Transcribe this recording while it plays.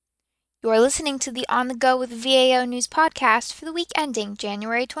You are listening to the On the Go with VAO News podcast for the week ending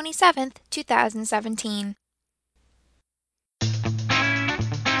January 27th, 2017.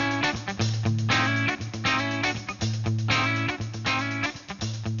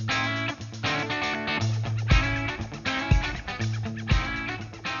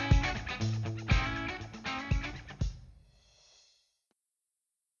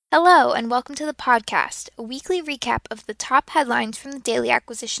 Hello, and welcome to the podcast, a weekly recap of the top headlines from the Daily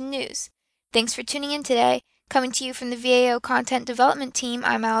Acquisition News. Thanks for tuning in today. Coming to you from the VAO Content Development Team,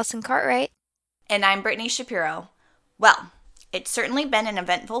 I'm Allison Cartwright. And I'm Brittany Shapiro. Well, it's certainly been an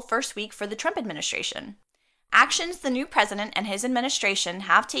eventful first week for the Trump administration. Actions the new president and his administration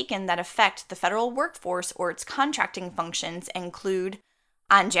have taken that affect the federal workforce or its contracting functions include,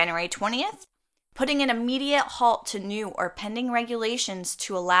 on January 20th, putting an immediate halt to new or pending regulations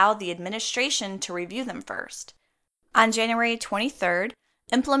to allow the administration to review them first. On January 23rd,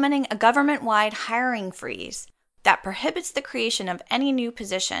 implementing a government-wide hiring freeze that prohibits the creation of any new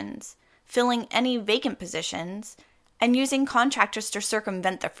positions, filling any vacant positions, and using contractors to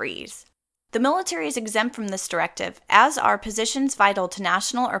circumvent the freeze. The military is exempt from this directive, as are positions vital to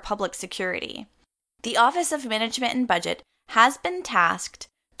national or public security. The Office of Management and Budget has been tasked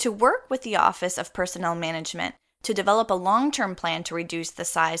to work with the Office of Personnel Management to develop a long-term plan to reduce the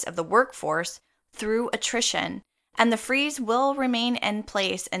size of the workforce through attrition, and the freeze will remain in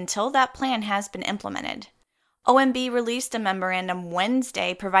place until that plan has been implemented. OMB released a memorandum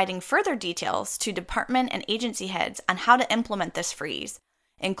Wednesday providing further details to department and agency heads on how to implement this freeze,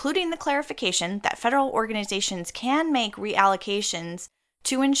 including the clarification that federal organizations can make reallocations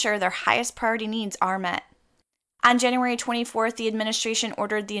to ensure their highest priority needs are met. On January 24th, the administration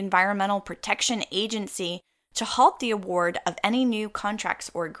ordered the Environmental Protection Agency to halt the award of any new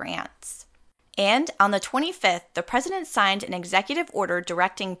contracts or grants. And on the 25th, the president signed an executive order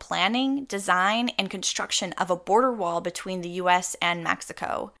directing planning, design, and construction of a border wall between the U.S. and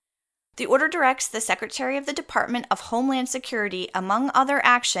Mexico. The order directs the Secretary of the Department of Homeland Security, among other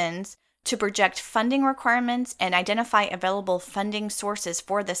actions, to project funding requirements and identify available funding sources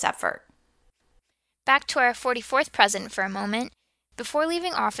for this effort. Back to our 44th president for a moment. Before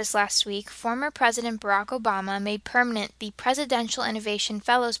leaving office last week, former President Barack Obama made permanent the Presidential Innovation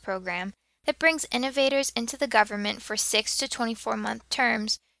Fellows Program that brings innovators into the government for 6 to 24-month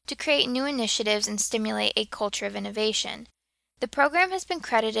terms to create new initiatives and stimulate a culture of innovation. The program has been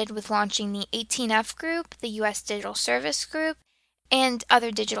credited with launching the 18F Group, the U.S. Digital Service Group, and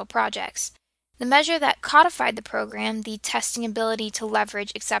other digital projects. The measure that codified the program, the Testing Ability to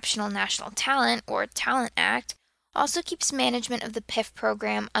Leverage Exceptional National Talent, or Talent Act, also keeps management of the PIF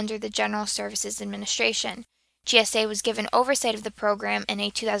program under the General Services Administration. GSA was given oversight of the program in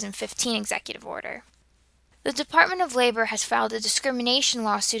a 2015 executive order. The Department of Labor has filed a discrimination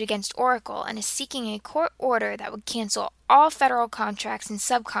lawsuit against Oracle and is seeking a court order that would cancel all federal contracts and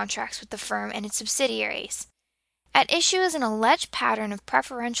subcontracts with the firm and its subsidiaries. At issue is an alleged pattern of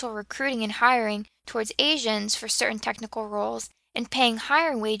preferential recruiting and hiring towards Asians for certain technical roles and paying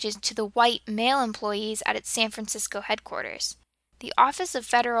higher wages to the white male employees at its San Francisco headquarters. The Office of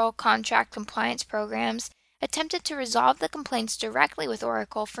Federal Contract Compliance Programs attempted to resolve the complaints directly with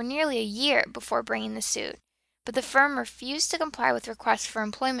Oracle for nearly a year before bringing the suit, but the firm refused to comply with requests for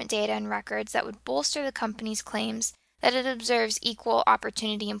employment data and records that would bolster the company's claims that it observes equal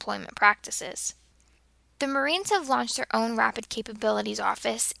opportunity employment practices. The Marines have launched their own Rapid Capabilities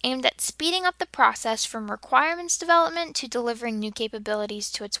Office aimed at speeding up the process from requirements development to delivering new capabilities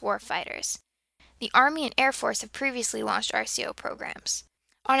to its warfighters. The Army and Air Force have previously launched RCO programs.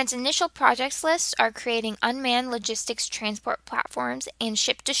 On its initial projects list are creating unmanned logistics transport platforms and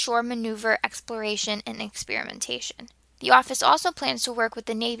ship-to-shore maneuver exploration and experimentation. The office also plans to work with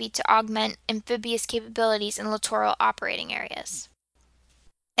the Navy to augment amphibious capabilities in littoral operating areas.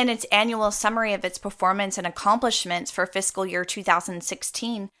 In its annual summary of its performance and accomplishments for fiscal year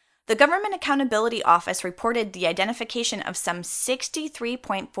 2016, the Government Accountability Office reported the identification of some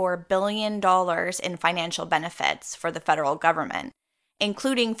 $63.4 billion in financial benefits for the federal government,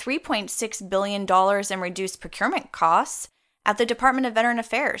 including $3.6 billion in reduced procurement costs at the Department of Veteran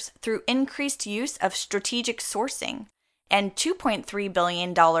Affairs through increased use of strategic sourcing, and $2.3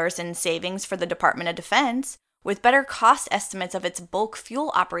 billion in savings for the Department of Defense, with better cost estimates of its bulk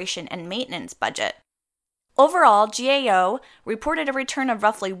fuel operation and maintenance budget. Overall, GAO reported a return of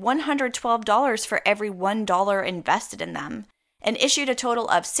roughly $112 for every $1 invested in them, and issued a total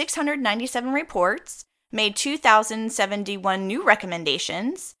of 697 reports, made 2,071 new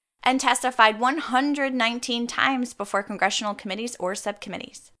recommendations, and testified 119 times before congressional committees or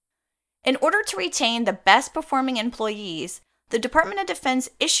subcommittees. In order to retain the best performing employees, the Department of Defense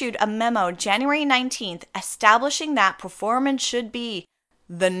issued a memo January 19th establishing that performance should be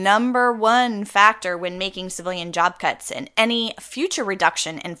the number one factor when making civilian job cuts and any future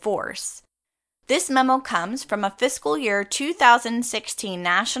reduction in force. This memo comes from a fiscal year 2016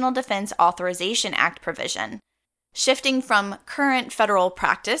 National Defense Authorization Act provision, shifting from current federal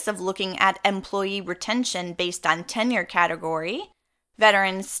practice of looking at employee retention based on tenure category,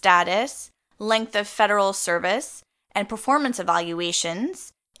 veteran status, length of federal service, and performance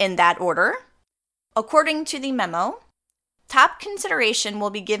evaluations in that order. According to the memo, top consideration will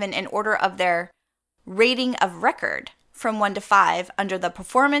be given in order of their rating of record from 1 to 5 under the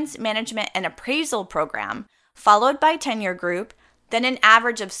Performance Management and Appraisal Program, followed by tenure group, then an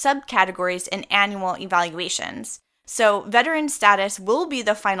average of subcategories in annual evaluations. So veteran status will be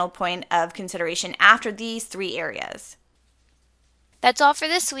the final point of consideration after these 3 areas. That's all for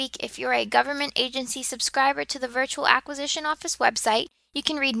this week. If you're a government agency subscriber to the Virtual Acquisition Office website, you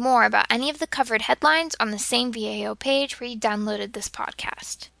can read more about any of the covered headlines on the same VAO page where you downloaded this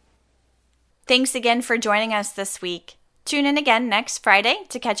podcast. Thanks again for joining us this week. Tune in again next Friday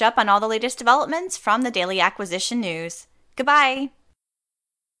to catch up on all the latest developments from the Daily Acquisition News. Goodbye.